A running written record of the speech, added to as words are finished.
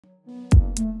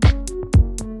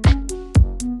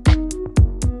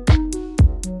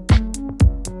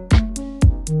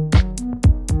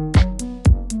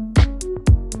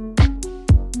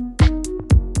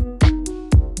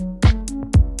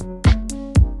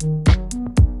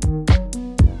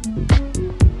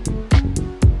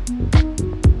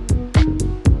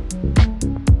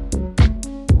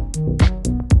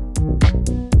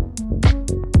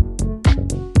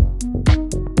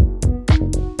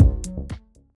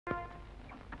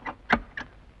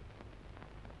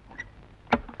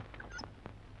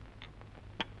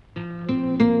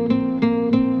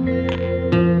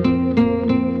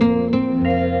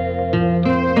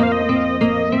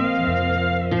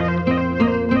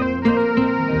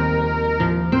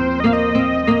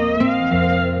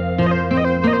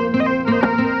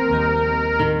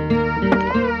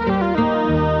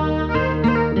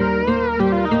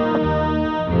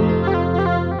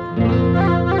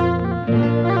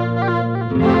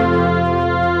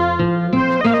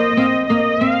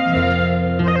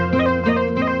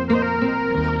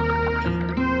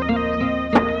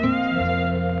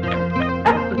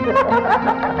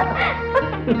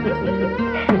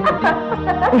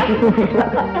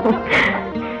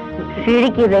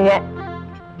சிரிக்குதுங்க,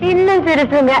 இன்னும்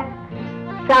சிரிச்சுங்க,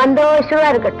 சந்தோஷமா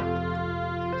இருக்கட்டும்.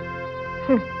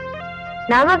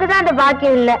 நமக்குதான் அந்த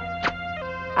பாக்கியம் இல்ல,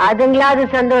 அதுங்களாவது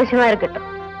சந்தோஷமா இருக்கட்டும்.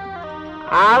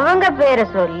 அவங்க பேரை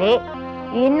சொல்லி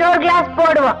இன்னொரு கிளாஸ்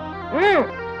போடுவோம்.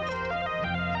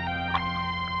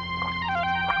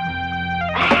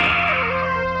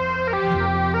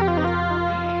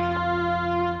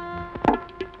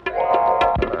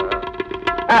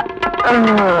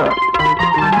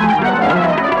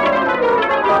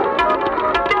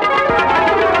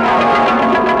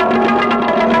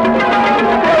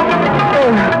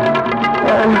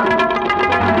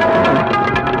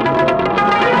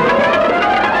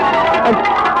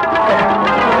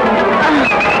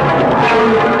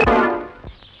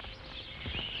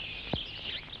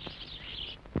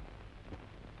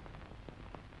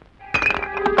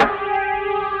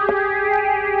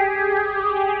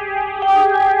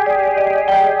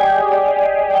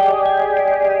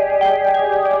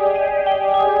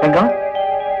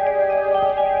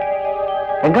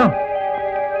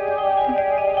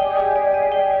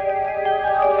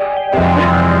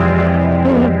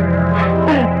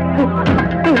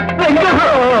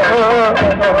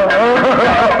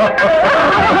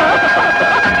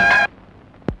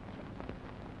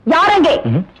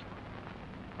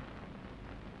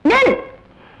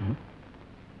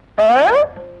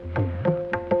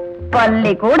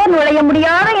 பள்ளி கூட நுழைய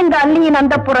முடியாத இந்த அள்ளியின்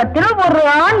அந்த புறத்தில் ஒரு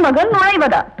ஆண் மகன்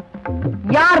நுழைவதா?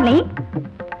 யார் நீ?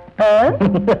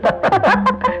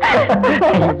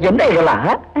 என்ன இதெல்லாம்?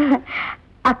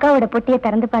 அக்காவோட பொட்டியை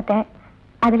திறந்து பார்த்தேன்,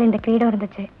 அதுல இந்த கிரீடம்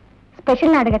இருந்துச்சு.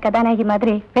 ஸ்பெஷல் நாடக கதாநாயகி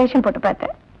மாதிரி வேஷம் போட்டு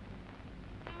பார்த்தேன்.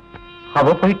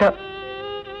 அவ போயிட்டா,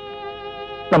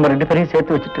 நம்ம ரெண்டு பேரையும்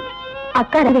சேர்த்து வச்சுட்டு.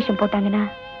 அக்கா வேஷம் போட்டாங்கன்னா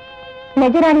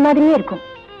நெஜராணி மாதிரியே இருக்கும்.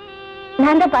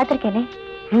 நான் தான் பார்த்திருக்கேனே.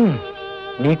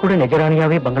 நீ கூட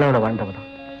நெஜராணியாவே பங்களாவில வாழ்ந்தவதான்.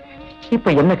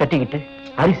 இப்ப என்ன கட்டிக்கிட்டு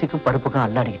அரிசிக்கும் பருப்புக்கும்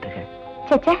அல்லாடிக்கிட்டு இருக்க.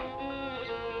 சேச்சே,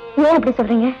 ஏன் அப்படி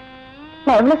சொல்றீங்க?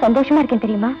 நான் எவ்வளவு சந்தோஷமா இருக்கேன்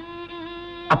தெரியுமா?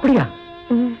 அப்படியா?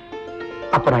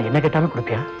 அப்ப நான் என்ன கேட்டாலும்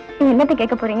கொடுப்பியா? என்னத்தை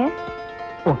கேட்க போறீங்க?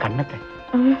 உன் கண்ணத்தை.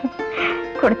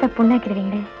 கொடுத்தா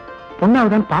புண்ணாக்கிடுவீங்களே.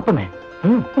 பொண்ணாவதான் பாப்பமே.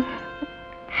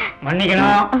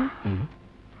 மன்னிக்கணும்.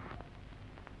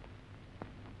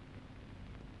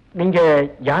 நீங்க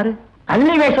யாரு?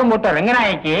 அள்ளி வேஷம் போட்ட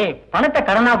ரங்கநாயகி பணத்தை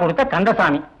கடனா கொடுத்த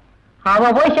கந்தசாமி.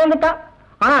 அவ போய் சேர்ந்துட்டா.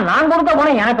 ஆனா நான் கொடுத்த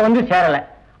பணம் எனக்கு வந்து சேரல.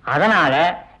 அதனால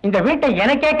இந்த வீட்டை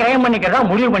எனக்கே கிரயம் பண்ணிக்கிறதா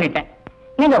முடிவு பண்ணிட்டேன்.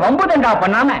 நீங்க வம்பு தண்டா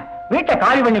பண்ணாம வீட்டை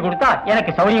காலி பண்ணி கொடுத்தா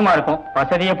எனக்கு சௌரியமா இருக்கும்.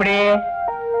 வசதி எப்படி?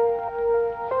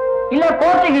 இல்ல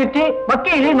கோர்ட்டு கீட்டு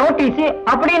வக்கீல் நோட்டீஸ்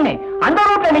அப்படின்னு அந்த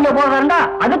ரூட்ல நீங்க போறதா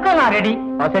அதுக்கு நான் ரெடி.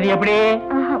 வசதி எப்படி?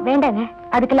 வேண்டாங்க,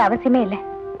 அதுக்குள்ள அவசியமே இல்ல.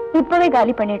 இப்பவே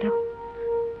காலி பண்ணிடுறோம்.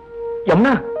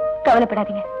 யமுனா,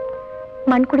 கவலைப்படாதீங்க.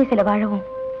 மண்குடி சில வாழவும்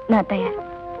நான் தயார்.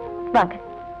 வாங்க.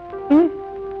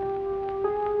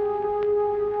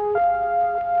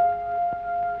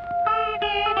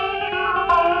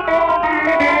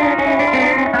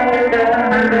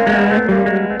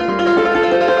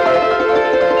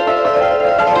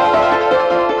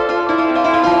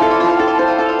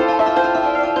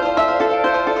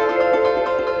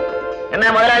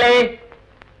 என்ன முதலாளி,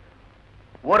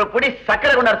 ஒரு புடி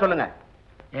சக்கரை கொண்டாட சொல்லுங்க.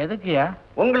 எதுக்குயா?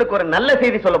 உங்களுக்கு ஒரு நல்ல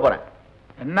செய்தி சொல்ல போறேன்.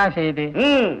 என்ன செய்தி?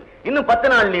 இன்னும் 10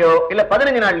 நாள்லயோ இல்ல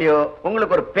 15 நாள்லயோ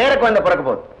உங்களுக்கு ஒரு பேர குழந்தை பிறக்க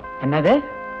போகுது. என்னது?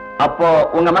 அப்போ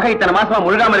உங்க மகன் இத்தனை மாசமா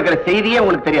முழுகாம இருக்கிற செய்தியே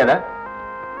உங்களுக்கு தெரியாதா?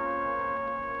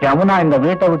 யமுனா இந்த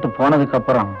வீட்டை விட்டு போனதுக்கு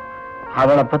அப்புறம்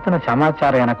அவளை பத்தின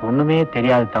சமாச்சாரம் எனக்கு ஒண்ணுமே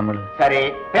தெரியாது தமிழ். சரி,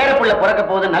 பேரப்புள்ள பிறக்க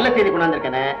போது நல்ல செய்தி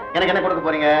கொண்டாந்துருக்கேன்னு எனக்கு என்ன கொடுக்க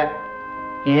போறீங்க?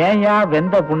 ஏயா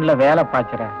வெந்த புண்ணுல வேலை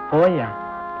பாய்ச்சற? போயா.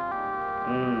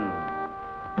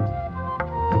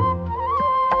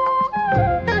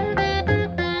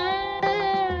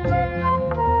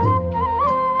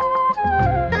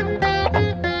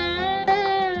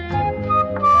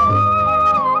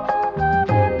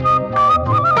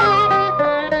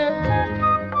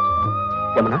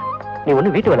 யமுனா, நீ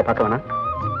ஒண்ணு வீட்டு வேலை பார்க்க வேணாம்,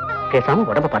 பேசாம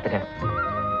உடம்ப பாத்துக்க.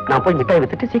 நான் போய் மிட்டாய்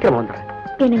வித்துட்டு சீக்கிரமா வந்துடுறேன்.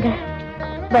 என்னங்க,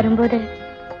 வரும்போது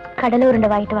கடலை உருண்டை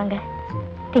வாங்கிட்டு வாங்க,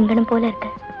 திங்கணும் போல இருக்கு.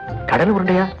 கடலை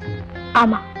உருண்டையா?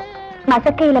 ஆமா,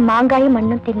 மசக்கையில மாங்காயும்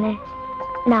மண்ணும் தின்னு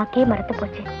நாக்கே மறத்து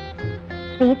போச்சு.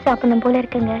 ஸ்வீட் சாப்பிடணும் போல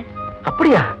இருக்குங்க.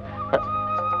 அப்படியா?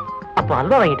 அப்ப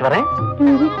அல்வா வாங்கிட்டு வரேன்.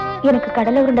 எனக்கு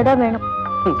கடலை உருண்டை தான் வேணும்.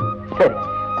 சரி,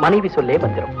 மனைவி சொல்லே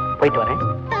வந்துடும். போயிட்டு வரேன்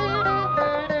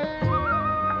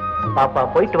பாப்பா,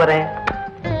 போயிட்டு வரேன்.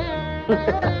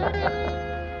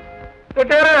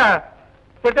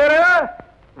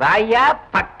 வாயா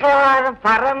பட்டவாரம்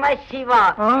பரமசிவா.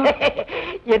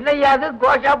 என்னையாது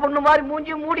கோஷா பொண்ணு மாதிரி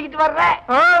மூஞ்சி மூடிக்கிட்டு வர்ற?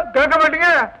 கேட்க மாட்டீங்க?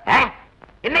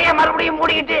 என்னையா மறுபடியும்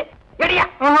மூடிக்கிட்டு? எடியா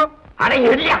அட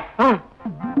எடியா.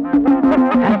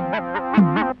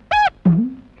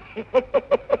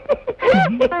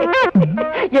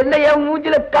 என்னையா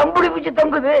மூஞ்சில கம்புடி பூச்சி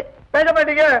தொங்குது? பேச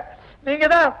மாட்டீங்க? நீங்க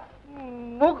தான்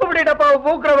மூக்குமுடி டப்பாவை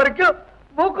மூக்குற வரைக்கும்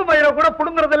மூக்கு மயில கூட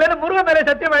புடுங்குறது இல்லன்னு முருகன் மேல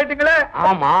சத்தியம் ஆயிட்டீங்களே.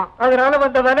 ஆமா, அதனால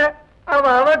வந்ததானே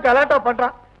அவன் கலாட்டா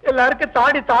பண்றான். எல்லாருக்கும்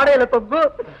தாடி தாடையில தொங்கு,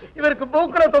 இவருக்கு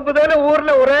மூக்குல தொங்குதானே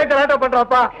ஊர்ல ஒரே கலாட்டா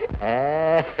பண்றாப்பா.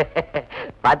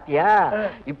 பாத்தியா,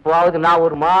 இப்போவது நான்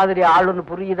ஒரு மாதிரி ஆளுன்னு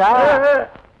புரியுதா?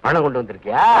 பணம் கொண்டு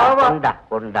வந்திருக்கியா? கொண்டா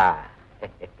கொண்டா.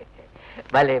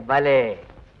 பலே பலே,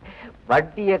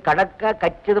 வட்டிய கணக்க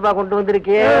கச்சிதமா கொண்டு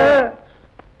வந்திருக்கிய.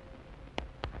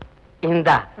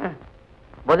 இந்தா,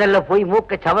 முதல்ல போய்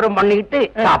மூக்க சவரம் பண்ணிக்கிட்டு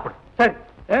சாப்பிடு. சரி,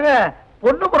 ஏங்க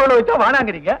பொண்ணு பொருளை வச்சா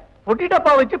வானாங்கிறீங்க, பொட்டி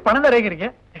டப்பா வச்சு பணம் தரேங்கிறீங்க,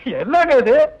 என்னங்க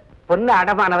இது? பொண்ணு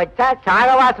அடமான வச்சா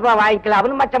சாகவாசமா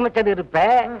வாங்கிக்கலாம்னு மச்சம் இருப்ப.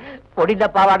 பொடி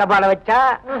டப்பாவை அடமான வச்சா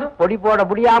பொடி போட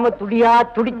முடியாம துடியா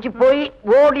துடிச்சு போய்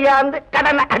ஓடியாந்து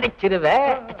கடனை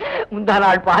அடைச்சிருவேன். முந்தா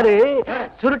நாள் பாரு,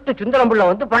 சுருட்டு சுந்தரம்புள்ள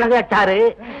வந்து பணம் கேட்டாரு.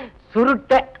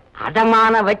 சுருட்ட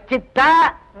அடமான வச்சுதான்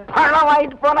பணம்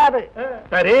வாங்கிட்டு போனாரு.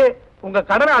 சரி, உங்க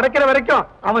கடனை அடைக்கிற வரைக்கும்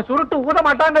அவன் சுருட்டு ஊத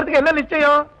மாட்டாங்கிறதுக்கு என்ன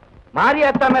நிச்சயம்?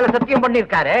 மாரியாத்தா மேல சத்தியம்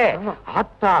பண்ணிருக்காரு.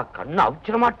 ஆத்தா கண்ணு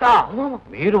அவிச்சிட மாட்டா,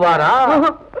 மீறுவாரா?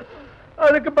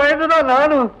 அதுக்கு பயந்துதான்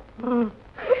நானும்.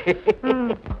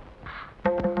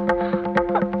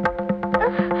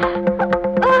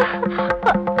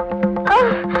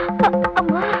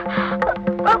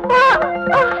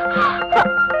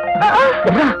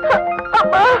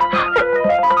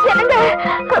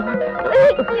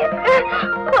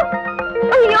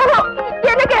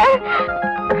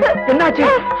 என்னாச்சு?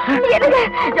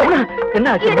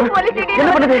 என்னாச்சு?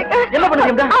 என்ன பண்ணுது? என்ன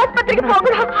பண்ணுது? ஆஸ்பத்திரிக்கு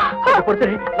போகணும். பொறுத்து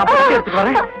நான் போய் எடுத்துட்டு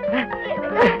வரேன்.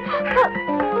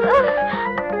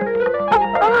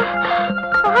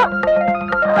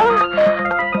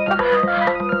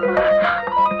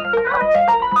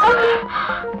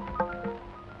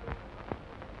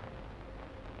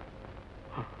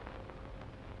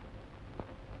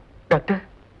 டாக்டர்,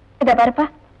 இத பாருப்பா,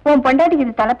 உன் பொண்டாட்டிக்கு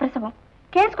இது தலைப்பிரசவம்.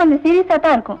 கேஸ் கொஞ்சம் சீரியஸா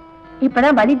தான் இருக்கும்.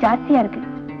 இப்பதான் வலி ஜாஸ்தியா இருக்கு.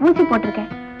 ஊசி போட்டிருக்கேன்.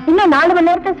 இன்னும் 4 மணி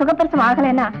நேரத்துல சுகப்பிரசவம்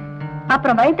ஆகலைன்னா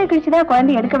அப்புறம் வயிற்று கிழிச்சுதான்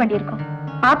குழந்தை எடுக்க வேண்டியிருக்கும்.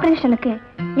 ஆபரேஷனுக்கு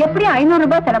எப்படியும் 500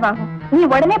 ரூபாய் செலவாகும். நீ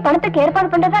உடனே பணத்துக்கு ஏற்பாடு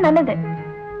பண்றதா நல்லது.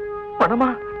 பணமா?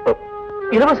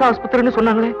 இலவச ஆஸ்பத்திரின்னு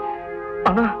சொன்னாங்களே,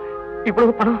 ஆனா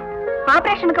இவ்வளவு பணம்?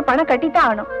 ஆபரேஷனுக்கு பணம் கட்டித்தான்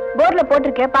ஆகணும். போர்ட்ல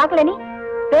போட்டிருக்க, பாக்கல? நீ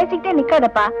பேசிக்கிட்டே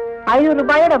நிக்காதப்பா. 500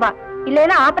 ரூபாயோட வா,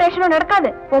 இல்லைன்னா ஆபரேஷனும்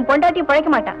நடக்காது, உன் பொண்டாட்டி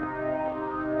பழைக்க மாட்டான்.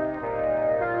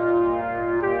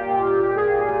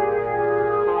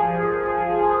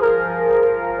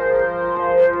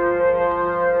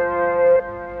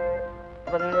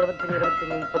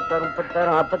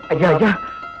 ஐயா ஐயா,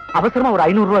 அவசரமா ஒரு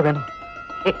 500 ரூபாய் வேணும்.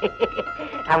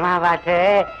 அமாவாசை,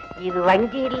 இது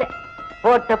வங்கி இல்ல,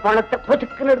 போட்ட பணத்தை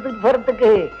பொதுக்குன்னு எடுத்துட்டு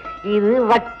போறதுக்கு. இது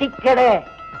வட்டி கடை.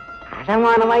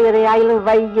 அடமானமா எதையாயிலும்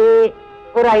வையு,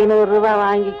 ஒரு 500 ரூபாய்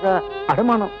வாங்கிக்கோ.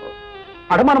 அடமானம்?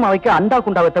 அடமானமா வைக்க அண்டா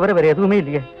குண்டாவை தவிர வேற எதுவுமே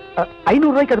இல்லையே.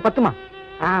 500 ரூபாய்க்கு அது பத்துமா?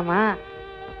 ஆமா,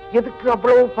 எதுக்கு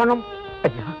அவ்வளவு பணம்?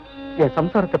 ஐயா, என்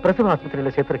சம்சாரத்தை பிரசவ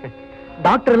ஆஸ்பத்திரியில சேர்த்திருக்கேன்.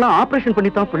 டாக்டர் எல்லாம் ஆபரேஷன்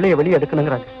பண்ணித்தான் பிள்ளைய வெளியே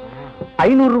எடுக்கணுங்கிறாங்க.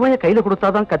 500 ரூபாய கையில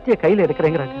கொடுத்தாதான் கத்திய கையில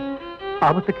எடுக்கிறேங்கிறாங்க.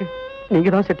 ஆபத்துக்கு நீங்க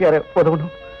தான் செட்டியார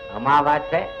உதவணும்.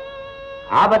 அமாவாசை,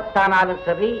 ஆபத்தானாலும்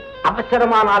சரி,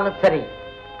 அவசரமானாலும் சரி,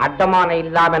 அடமான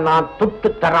இல்லாம நான்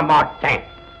துட்டு தர மாட்டேன்.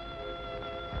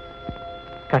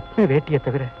 கட்டின வேட்டியை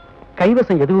தவிர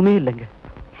கைவசம் எதுவுமே இல்லைங்க.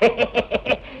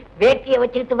 வேட்டியை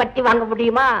வச்சுக்கிட்டு வட்டி வாங்க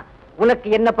முடியுமா? உனக்கு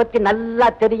என்ன பத்தி நல்லா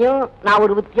தெரியும். நான்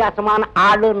ஒரு வித்தியாசமான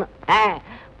ஆளுன்னு.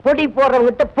 பொடி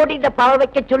போடுறவங்கிட்ட பொடி டப்பாவை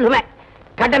வைக்க சொல்லுவேன்.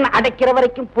 கடன் அடைக்கிற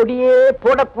வரைக்கும் பொடியே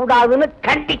போடக்கூடாதுன்னு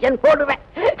கண்டிஷன் போடுவேன்.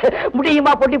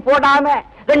 முடியுமா? பொடி போடாம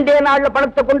 2 நாள்ல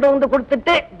பணத்தை கொண்டு வந்து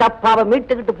கொடுத்துட்டு டப்பாவை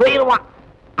மீட்டுக்கிட்டு போயிடுவான்.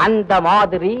 அந்த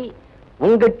மாதிரி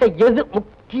உங்ககிட்ட எது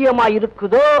முக்கியமா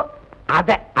இருக்குதோ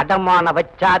அதை அடமான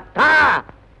வச்சாதான்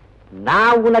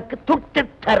நான் உனக்கு துட்டு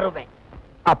தருவேன்.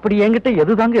 அப்படி என்கிட்ட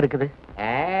எதுதாங்க இருக்குது?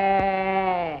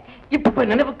 இப்ப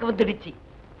நினைவுக்கு வந்துடுச்சு.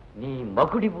 நீ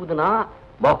மகுடி பூதுனா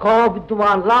மகா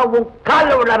வித்துவான்லாம் உன் கால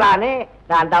விழறானே,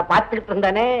 நான் தான் பார்த்துக்கிட்டு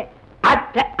இருந்தனே.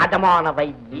 அட்ட அடமான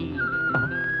வையி.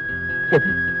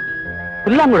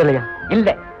 புல்லாங்குழலையா? இல்ல,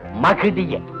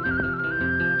 மகுடிய.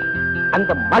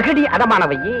 அந்த மகுடி அடமான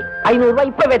வையி 500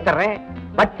 ரூபாய் இப்பவே தர்றேன்.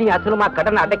 வட்டி அசுலமா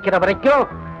கடன் அடைக்கிற வரைக்கும்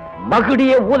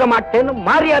மகுடியே ஊத மாட்டேன்னு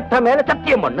மாரியாத்தா மேல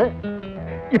சத்தியம் பண்ணு.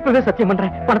 இப்பவே சத்தியம்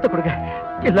பண்றேன். பணத்தை கொடுங்க,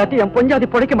 எல்லாத்தையும் என் பொஞ்சாதி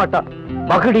பொழைக்க மாட்டா.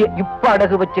 மகுடிய இப்ப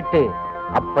அடகு வச்சுட்டு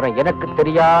அப்புறம் எனக்கு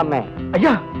தெரியாம.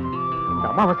 ஐயா, இந்த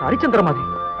அமாவாசை ஹரிச்சந்திர மாதிரி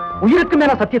உயிருக்கு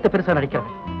மேல சத்தியத்தை பெருசா நடிக்கிறேன்.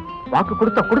 வாக்கு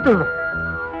கொடுத்தா கொடுத்துடணும்.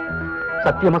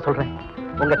 சத்தியமா சொல்றேன்,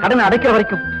 உங்க கடனை அடைக்கிற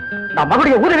வரைக்கும் நான்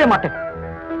மகுடிய ஊதவே மாட்டேன்.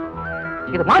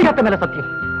 இது மாரியாத்த மேல சத்தியம்.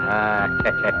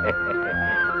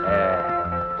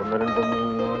 1 2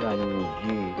 3 5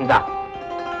 இந்தா.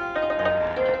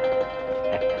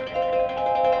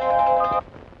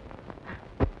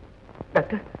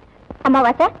 டாக்டர்,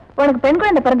 அம்மாவாசை உனக்கு பெண்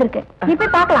குழந்தை பிறந்திருக்கு. நீ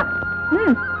போய் பார்க்கலாம்.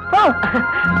 போ.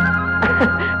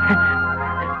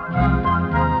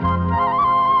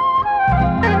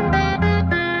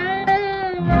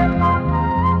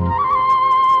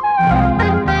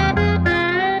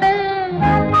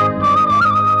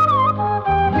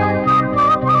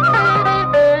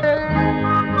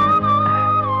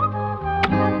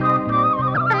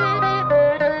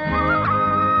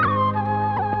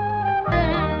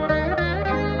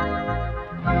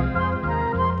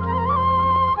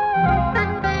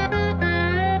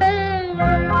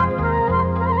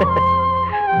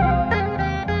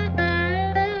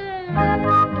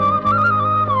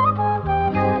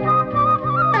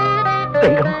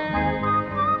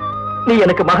 நீ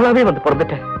எனக்கு மகளாவே வந்து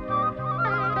பிறந்துட்ட.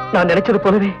 நான் நினைச்சது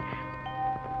போலவே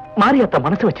மாரியாத்தா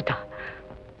மனசு வச்சுட்டா.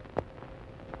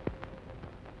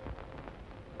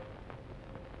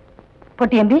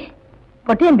 பொட்டியம்பி,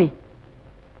 பொட்டியம்பி.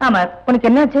 ஆமா, உனக்கு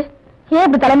என்னாச்சு? ஏன்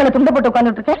இப்படி தலைமையில துண்ட போட்டு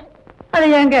உட்கார்ந்துட்டு இருக்க? அதை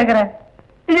ஏன் கேக்குற?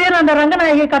 திடீர்னு அந்த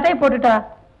ரங்கநாயகி கதையை போட்டுட்டா.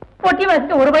 பொட்டி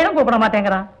வச்சுட்டு ஒரு பையனும் கூப்பிட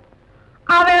மாட்டேங்கிறான்.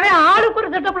 அவன் ஆளுக்கு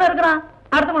ஒரு செட்டப்ல இருக்கிறான்.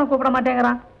 அடுத்தவனை கூப்பிட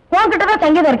மாட்டேங்கிறான். உன்கிட்டதான்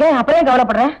சங்கீதம் இருக்கேன், அப்பவே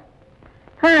கவலைப்படுறேன்.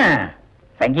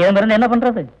 சங்கீதம் இருந்து என்ன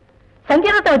பண்றது?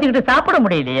 சங்கீதத்தை வச்சுக்கிட்டு சாப்பிட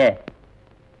முடியலையே.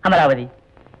 அமராவதி,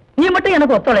 நீ மட்டும்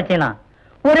எனக்கு ஒத்துழைச்சினா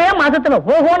ஒரே மாசத்துல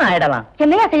ஓஹோன்னு ஆயிடலாம்.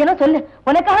 என்னையா செய்யணும் சொல்லு.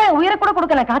 உனக்காக உயிரை கூட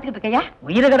கொடுக்கல, காத்துக்கிட்டு இருக்கையா?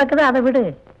 உயிரை கிடக்குது, அதை விடு.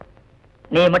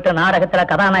 நீ மட்டும் நாடகத்துல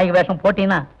கதாநாயகி வேஷம்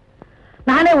போட்டினா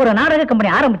நானே ஒரு நாடக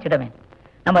கம்பெனி ஆரம்பிச்சிடுவேன்.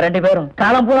 நம்ம 2 பேரும்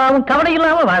காலம் பூராவும் கவலை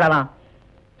இல்லாம வாழலாம்.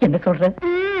 என்ன சொல்ற?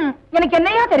 எனக்கு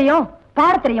என்னையா தெரியும்?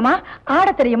 பாட தெரியுமா, ஆட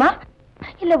தெரியுமா,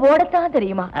 இல்ல ஓடத்தான்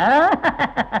தெரியுமா?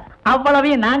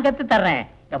 அவ்வளவையும் நான் கத்து தர்றேன்.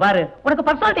 பாரு, உனக்கு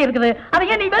பர்சனாலிட்டி இருக்குது, அதை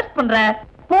ஏன் நீ வேஸ்ட் பண்ற?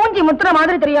 மூஞ்சி முத்துற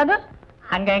மாதிரி தெரியாது.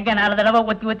 அங்க எங்க 4 தடவை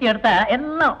ஒத்தி ஒத்தி எடுத்தா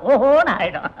எல்லாம் ஓஹோன்னு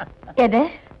ஆயிடும். எது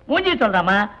மூஞ்சி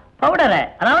சொல்றாமா? பவுடர,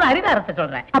 அதாவது அரிதாரத்தை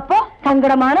சொல்றேன். அப்போ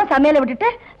சங்கடமான சமையலை விட்டுட்டு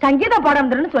சங்கீதம் பாட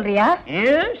வந்துருன்னு சொல்றியா?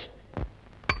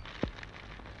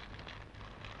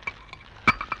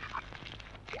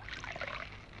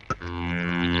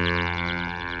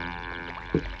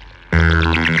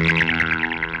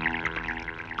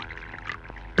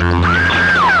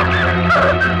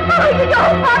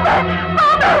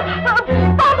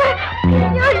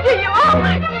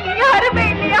 யாருமே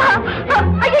இல்லையா?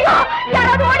 ஐயோ,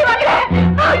 யாராவது ஓடி வாங்களே.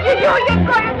 ஐயோ, என்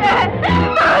குழந்தை.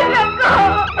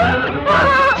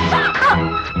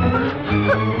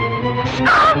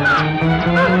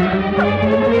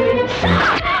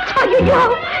 ஐயோ,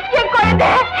 என்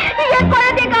குழந்தை, என்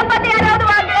குழந்தைய காப்பாத்த யாராவது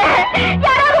வாங்களே.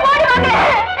 யாராவது ஓடி வாங்களே.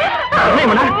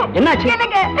 என்னாச்சு?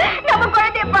 எனக்கு நம்ம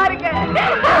குழந்தைய பாருங்க.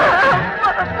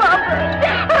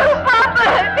 பாப்பு,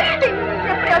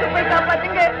 எப்படியாவது போய்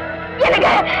காப்பாத்துங்க.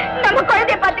 எனக்கு நம்ம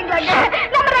குழந்தைய பாத்தீங்களாங்க?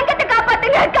 நம்ம ரங்கத்தை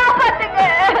காப்பாத்துங்க, காப்பாத்துங்க.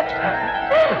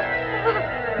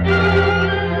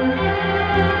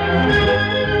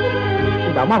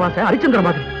 இந்த அமாவாசை ஹரிச்சந்திர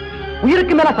மாதிரி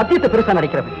உயிருக்கு மேல சத்தியத்தை பெருசா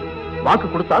நடிக்கிறவன். வாக்கு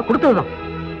கொடுத்தா கொடுத்ததுதான்.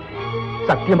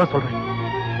 சத்தியமா சொல்றேன்,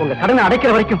 உங்க கடனை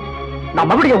அடைக்கிற வரைக்கும் நான்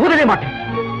மகுடிய ஊதவே மாட்டேன்.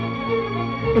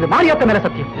 இது மாரியாத்த மேல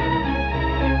சத்தியம்.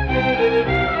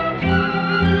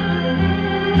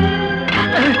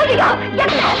 ஐயோ,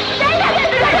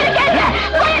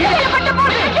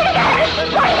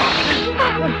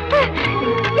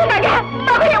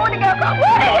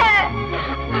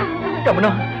 யமுனா,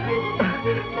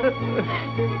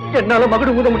 என்னால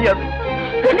மகுடி ஊத முடியாது.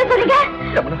 என்ன சொல்றீங்க?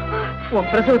 யமுனா, உன்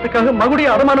பிரசவத்துக்காக மகுடியை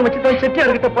அடமானம் வச்சுதான்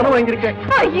செட்டியார்கிட்ட பணம் வாங்கியிருக்கேன்.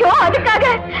 ஐயோ, அதுக்காக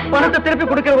பணத்தை திருப்பி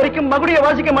கொடுக்கிற வரைக்கும் மகுடியை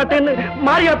வாசிக்க மாட்டேன்னு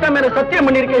மாரியாத்தா மேல சத்தியம்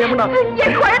பண்ணிருக்கேன். யமுனா,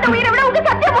 என் குழந்தை உயிரை விட உங்க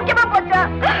சத்தியம் முக்கியமா போச்சா?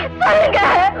 சொல்லுங்க.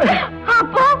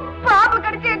 அப்போ பாம்பு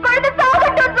கடிச்சு என் குழந்தை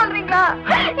சாகட்டும் சொல்றீங்களா?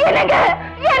 என்னங்க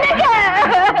என்னங்க?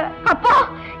 அப்போ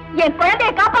என்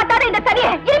குழந்தையை காப்பாத்தாத இந்த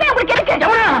சனியை இனிமே உங்களுக்கு இருக்கு.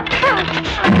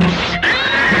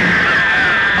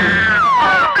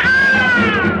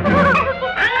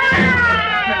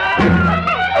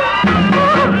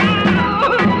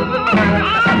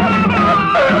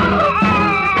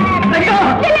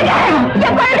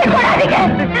 என் குழந்தை கொடாதீங்க.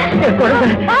 என் குழந்தை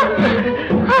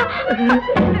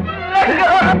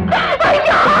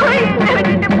ஐயோ,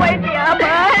 விட்டுட்டு போயிட்டியா?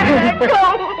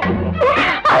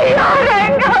 ஐயோ,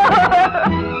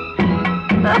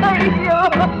 ஐயோ,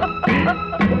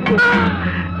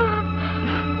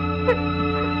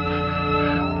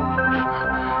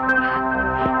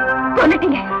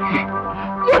 கொன்னுட்டீங்க.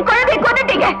 என் குழந்தைய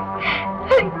கொன்னுட்டீங்க.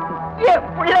 என்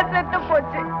புள்ள செத்து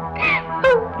போச்சு.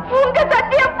 உங்க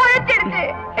சத்தியம் பழச்சிருச்சு.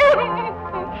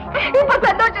 இப்ப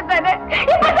சந்தோஷம் தானே?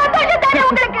 இப்ப சந்தோஷம் தானே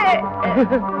உங்களுக்கு?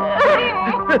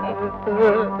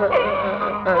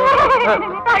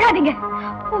 அழாதீங்க.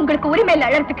 உங்களுக்கு உரிமை இல்லை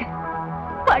அழறதுக்கு.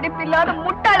 படிப்பில்லாத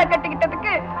முட்டாளை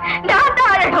கட்டிக்கிட்டதுக்கு நான்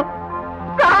தான் அழணும்.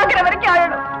 சாகிற வரைக்கும்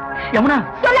அழணும். யமுனா,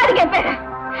 சொல்லாதீங்க பேர.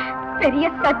 பெரிய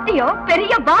சத்தியம்,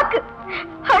 பெரிய வாக்கு.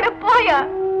 அட போயா,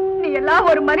 நீ எல்லாம்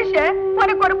ஒரு மனுஷன்,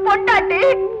 உனக்கு ஒரு பொண்டாட்டி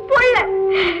புள்ள.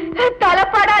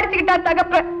 தலைப்பாடா அடிச்சுக்கிட்டா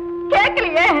தகப்ப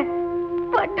கேட்கலையே.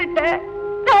 பட்டுட்ட,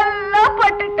 நல்லா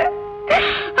பட்டுட்ட.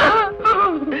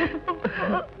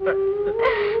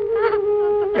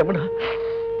 யமுனா,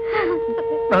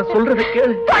 நான் சொல்றதை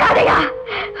கேளு. தொடாதையா.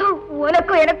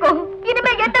 உனக்கும் எனக்கும்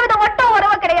இனிமே எந்தவித ஒட்டம்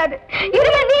உறவு கிடையாது.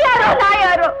 இனிமே நீ யாரோ நான்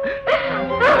யாரோ.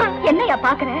 என்னையா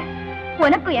பாக்குற?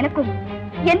 உனக்கும் எனக்கும்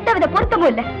எந்தவித பொருத்தமும்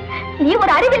இல்ல. நீ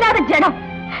ஒரு அறிவில்லாத ஜனம்.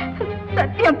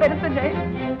 சத்தியம் பெருசுன்னு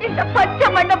இந்த பச்சை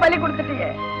மண்ணை பலி கொடுத்துட்டீங்க.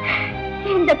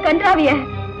 இந்த கன்றாவிய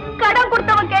கடன்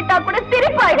கொடுத்தவன் கேட்டா கூட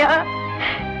சிரிப்பாயா?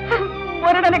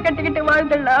 முரணனை கட்டிக்கிட்டு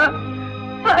வாழ்ந்துடலாம்.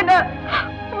 ஆனா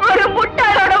ஒரு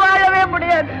முட்டாளோட வாழவே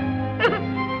முடியாது.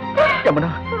 யமுனா,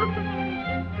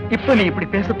 இப்ப நீ இப்படி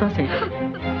பேசத்தான் செய்ய.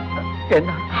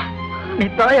 என்ன, நீ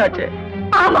தாயாச்சே.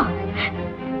 ஆமா,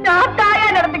 நான் தாயா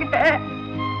நடந்துகிட்டேன்.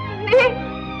 நீ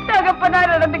தகப்பனா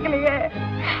நடந்துக்கலையே.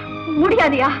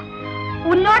 முடியாதியா?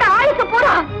 உன்னோட ஆயுசு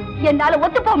பூரா என்னால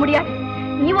ஒத்து போக முடியாது.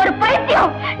 நீ ஒரு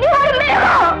பைத்தியம், நீ ஒரு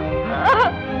மிருகம்.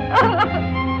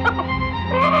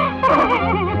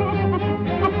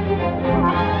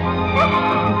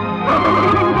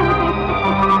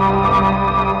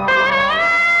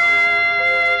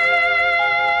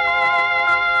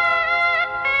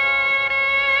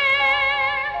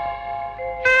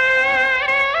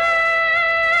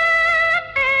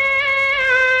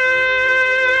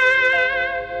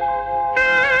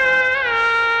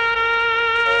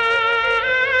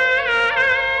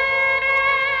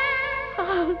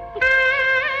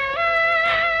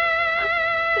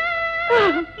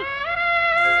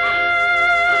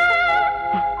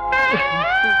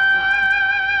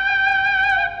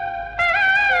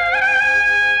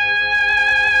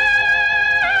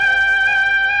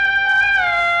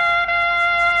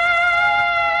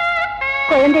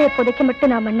 குழந்தைய புதைக்க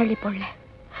மட்டும் நான் மண்ணள்ளி போடல.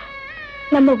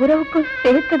 நம்ம உறவுக்கும்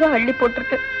சேர்த்துதான் அள்ளி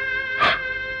போட்டிருக்கு.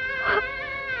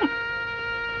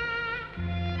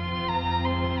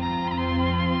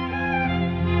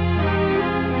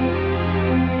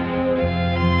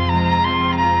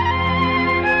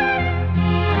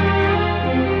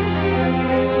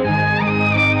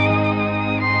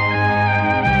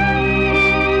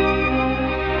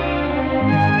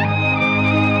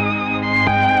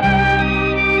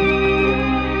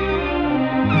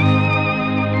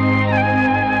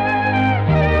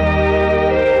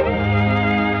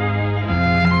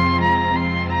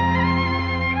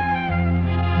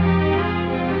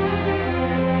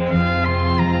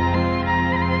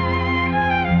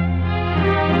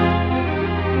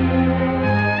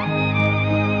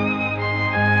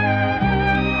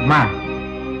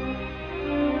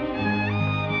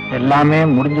 எல்லாமே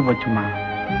முடிஞ்சு போச்சுமா.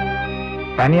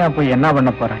 தனியா போய் என்ன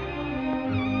பண்ண போறேன்?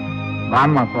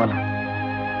 வாம்மா போலாம்.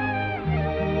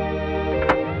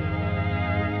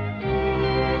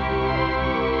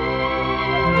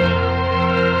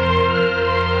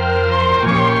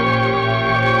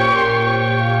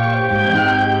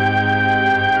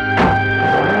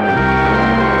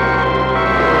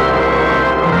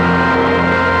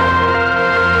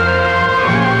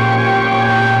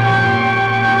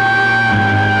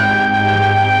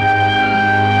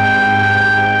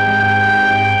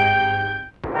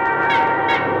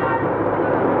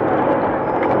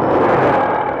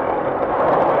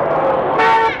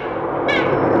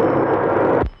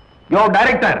 யோ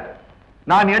டைரக்டர்,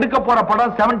 நான் எடுக்க போற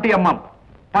படம் 70 mm.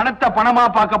 பணத்தை பணமா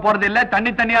பார்க்க போறது இல்ல,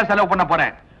 தண்ணி தண்ணியா செலவு பண்ண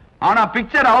போறேன். ஆனா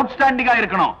பிக்சர் அவுட்ஸ்டாண்டிங்கா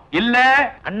இருக்கணும். இல்ல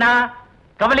அண்ணா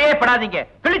கவலையே படாதீங்க,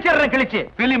 கிழிச்சு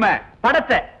பிலிம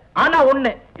படத்தை. ஆனா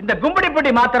ஒண்ணு, இந்த கும்படி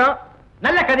பிடி மாத்திரம்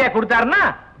நல்ல கதையா கொடுத்தாருன்னா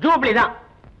ஜூப்ளி தான்.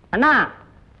 அண்ணா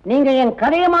நீங்க என்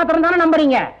கதையை மாத்திரம் தானே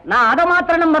நம்புறீங்க, நான் அதை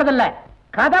மாத்திரம் நம்புறதில்ல.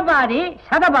 கதை பாதி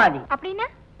சதபாதி. அப்படின்னா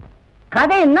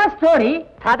கதை என்ன ஸ்டோரி,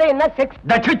 கதை என்ன செக்ஸ்.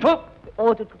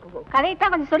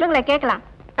 கதையத்தான் கொஞ்சம் சொல்லுங்களேன் கேட்கலாம்.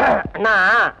 அண்ணா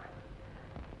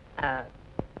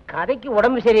கதைக்கு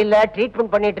உடம்பு சரியில்லை,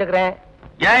 ட்ரீட்மெண்ட் பண்ணிட்டு இருக்கிறேன்.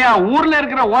 ஏயா ஊர்ல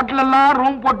இருக்கிற ஹோட்டல் எல்லாம்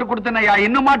ரூம் போட்டு கொடுத்தனையா,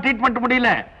 இன்னுமா ட்ரீட்மெண்ட்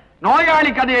முடியல?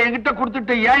 நோயாளி கதையை என்கிட்ட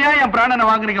கொடுத்துட்டு ஏன் என் பிராணனை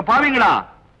வாங்குறீங்க பாவீங்களா?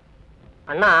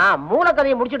 அண்ணா மூல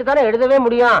கதையை முடிச்சுட்டு தானே எழுதவே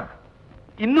முடியும்.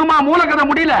 இன்னுமா மூல கதை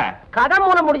முடியல? கதை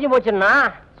மூலம் முடிஞ்சு போச்சுன்னா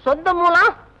சொந்த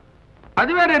மூலம்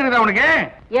அது வேற இருக்குது அவனுக்கு.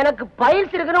 எனக்கு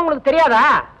பைல்ஸ் இருக்குன்னு உங்களுக்கு தெரியாதா?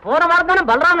 போன வாரம் தானே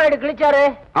பலராம் நாயுடு கிழிச்சாரு.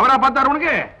 அவரா பார்த்தாரு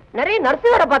உனக்கு? நிறைய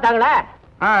நர்ஸ் வேற பார்த்தாங்களே.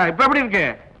 இப்ப எப்படி இருக்கு?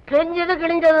 கிழிஞ்சது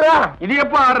கிழிஞ்சதுதான். இது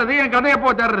எப்போ ஆடுறது, என் கதை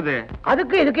எப்போ தேடுறது?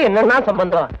 அதுக்கு இதுக்கு என்னன்னா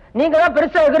சம்பந்தம்? நீங்க தான்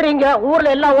பெருசா எகுறீங்க,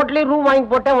 ஊர்ல எல்லா ஹோட்டலையும் ரூம்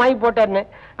வாங்கி போட்டேன்னு.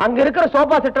 அங்க இருக்கிற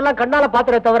சோபா செட் எல்லாம் கண்ணால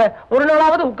பாத்துறத தவிர ஒரு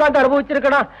நாளாவது உட்கார்ந்து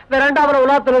அனுபவிச்சிருக்கணும். வேண்டாவர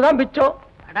உலாத்துலதான் மிச்சம்.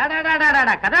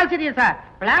 கதாசிரியர் சார்,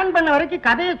 பிளான் பண்ண வரைக்கும்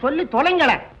கதையை சொல்லி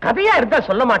தொலைங்கள. கதையா இருந்தா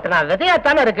சொல்ல மாட்டேனா, விதையா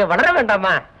தானே இருக்கு, வளர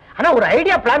வேண்டாமா? ஆனா ஒரு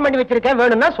ஐடியா பிளான் பண்ணி வச்சிருக்கேன்,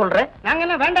 வேணும்னா சொல்றேன். நாங்க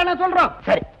என்ன வேண்டாம்னு சொல்றோம்.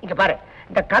 சரி இங்க பாரு,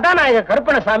 இந்த கதாநாயக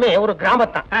கருப்பணசாமி ஒரு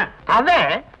கிராமத்தான்.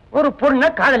 அவன் ஒரு பொண்ணை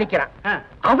காதலிக்கிறான்.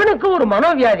 அவனுக்கு ஒரு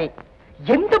மனோவியாதி.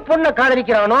 எந்த பொண்ணை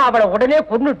காதலிக்கிறானோ அவளை உடனே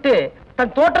கொன்னுட்டு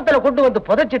தன் தோட்டத்துல கொண்டு வந்து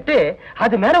புதைச்சிட்டு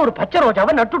அது மேல ஒரு பச்சை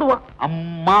ரோஜாவை நட்டுடுவான்.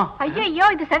 அம்மா ஐயோ,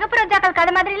 இது சிகப்பு ரோஜாக்கள்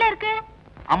கதை மாதிரில இருக்கு.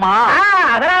 ஆமா,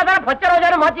 அதனாலதான் பச்சை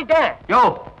ரோஜான்னு மாத்திட்டேன். யோ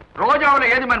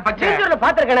ரோஜாவுல ஏது மேன் பச்சை?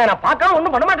 பாத்திருக்கேன், நான் பார்க்காம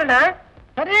ஒண்ணும் பண்ண மாட்டேனே.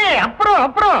 சரி,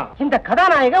 அப்புறம் இந்த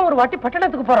கதாநாயகன் ஒரு வாட்டி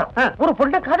பட்டணத்துக்கு போறான். ஒரு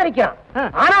பொண்ணை காதலிக்கிறான்.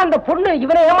 ஆனா அந்த பொண்ணு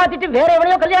இவனை ஏமாத்திட்டு வேற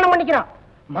எவனையோ கல்யாணம் பண்ணிக்கிறான்.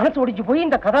 மனசு ஒடிச்சு போய்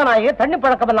இந்த கதாநாயகன் தண்ணி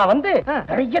பழக்கம் எல்லாம் வந்து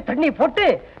நிறைய தண்ணி போட்டு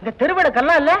இந்த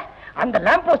தெருவிளக்கெல்லாம் இல்ல அந்த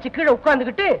லேம்ப் போஸ்ட் கீழே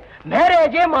உட்கார்ந்துகிட்டு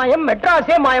மேரேஜே மாயம்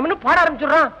மெட்ராஸே மாயம்னு பாட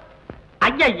ஆரம்பிச்சுடுறான்.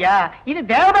 ஐயா, இது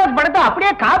தேவதாஸ் படத்தை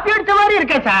அப்படியே காப்பி அடிச்ச மாதிரி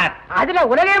இருக்கே சார். அதுல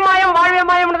உலகே மாயம் வாழ்வே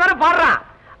மாயம்னு தானே பாடுறான்.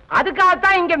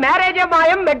 அதுக்காகத்தான் இங்க மேரேஜே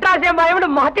மாயம் மெட்ராஸே மாயம்னு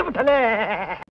மாத்தி விட்டனே.